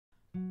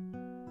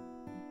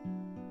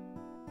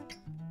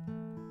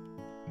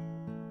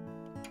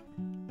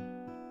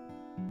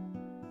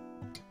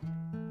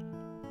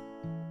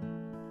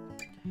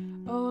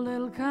Oh,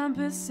 little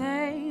compass,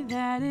 say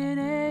that it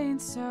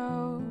ain't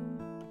so.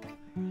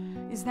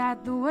 Is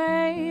that the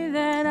way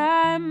that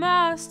I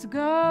must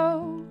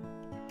go?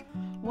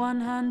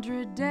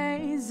 100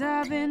 days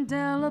of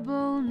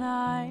indelible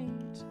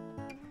night,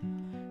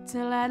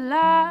 till at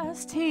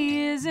last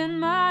he is in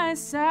my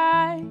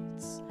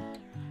sights.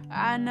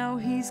 I know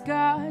he's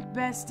got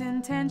best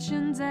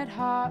intentions at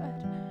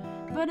heart,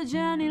 but a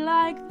journey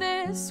like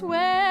this,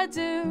 where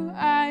do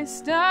I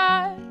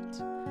start?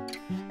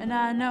 And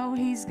I know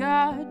he's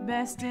got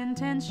best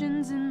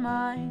intentions in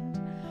mind,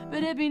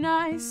 but it'd be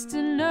nice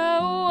to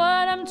know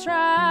what I'm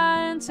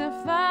trying to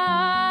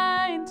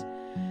find.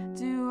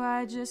 Do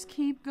I just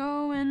keep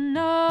going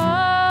north?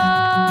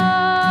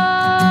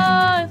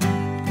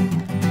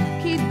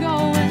 Keep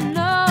going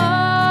north.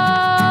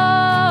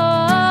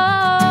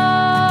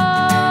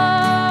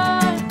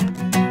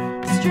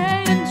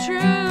 Straight and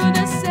true,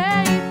 the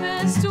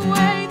safest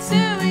way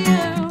to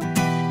you,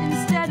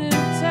 instead of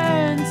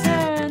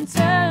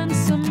turn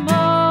some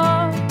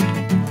more.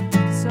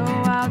 So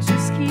I'll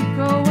just keep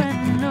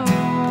going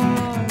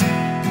north.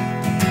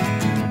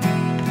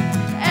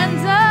 And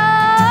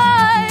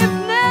I've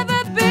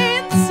never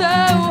been so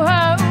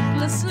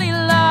hopelessly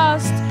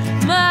lost.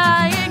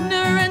 My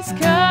ignorance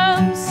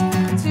comes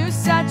to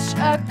such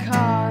a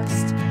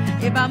cost.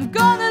 If I'm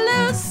gonna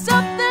lose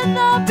something,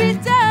 I'll be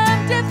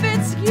damned if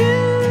it's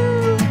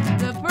you.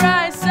 The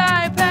price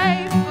I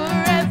pay for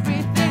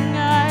everything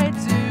I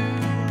do.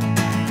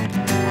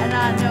 And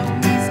I know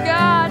he's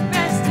got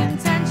best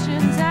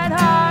intentions at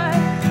heart,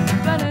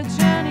 but a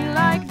journey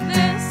like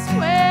this,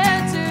 where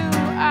do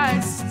I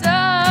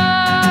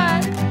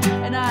start?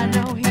 And I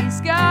know he's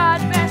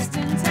got best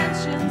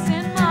intentions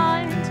in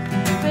mind,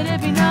 but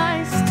it'd be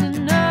nice to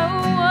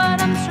know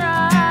what I'm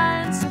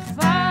trying to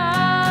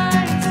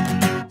find.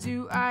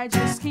 Do I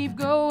just keep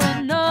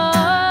going north?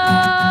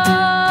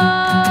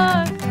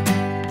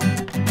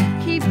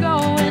 Keep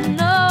going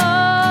north.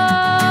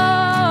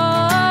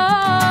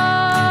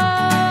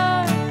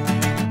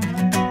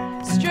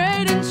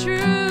 Straight and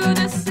true,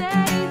 the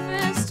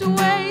safest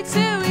way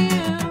to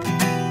you,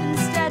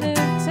 instead of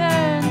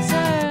turn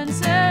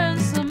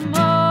some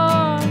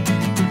more.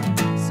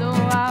 So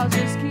I'll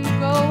just keep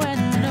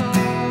going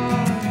north.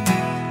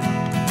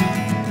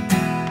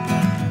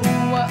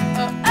 Whoa,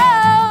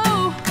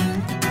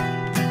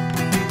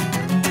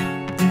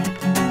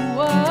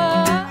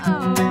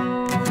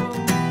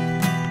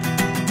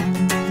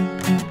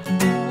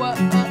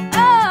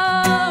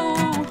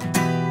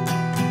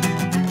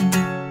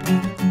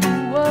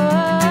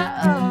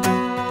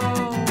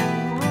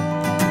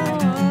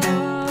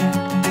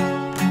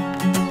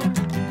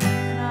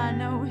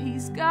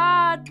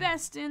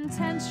 best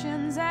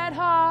intentions at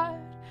heart,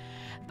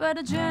 but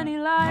a journey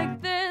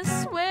like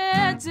this,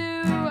 where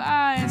do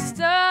I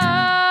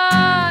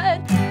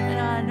start? And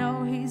I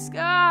know he's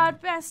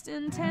got best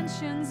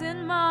intentions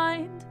in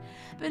mind,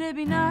 but it'd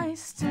be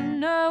nice to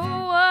know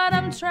what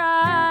I'm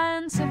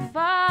trying to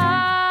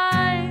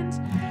find.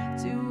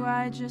 Do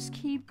I just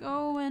keep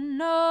going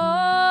north?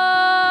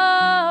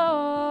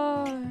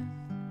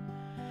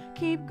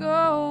 Keep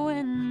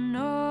going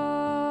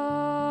north.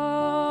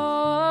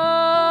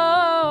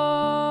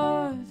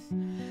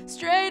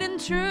 Straight and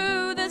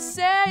true, the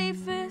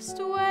safest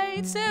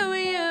way to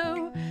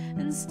you,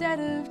 instead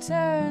of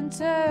turn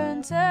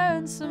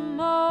some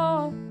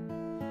more.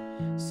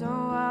 So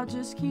I'll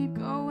just keep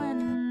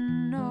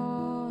going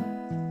north.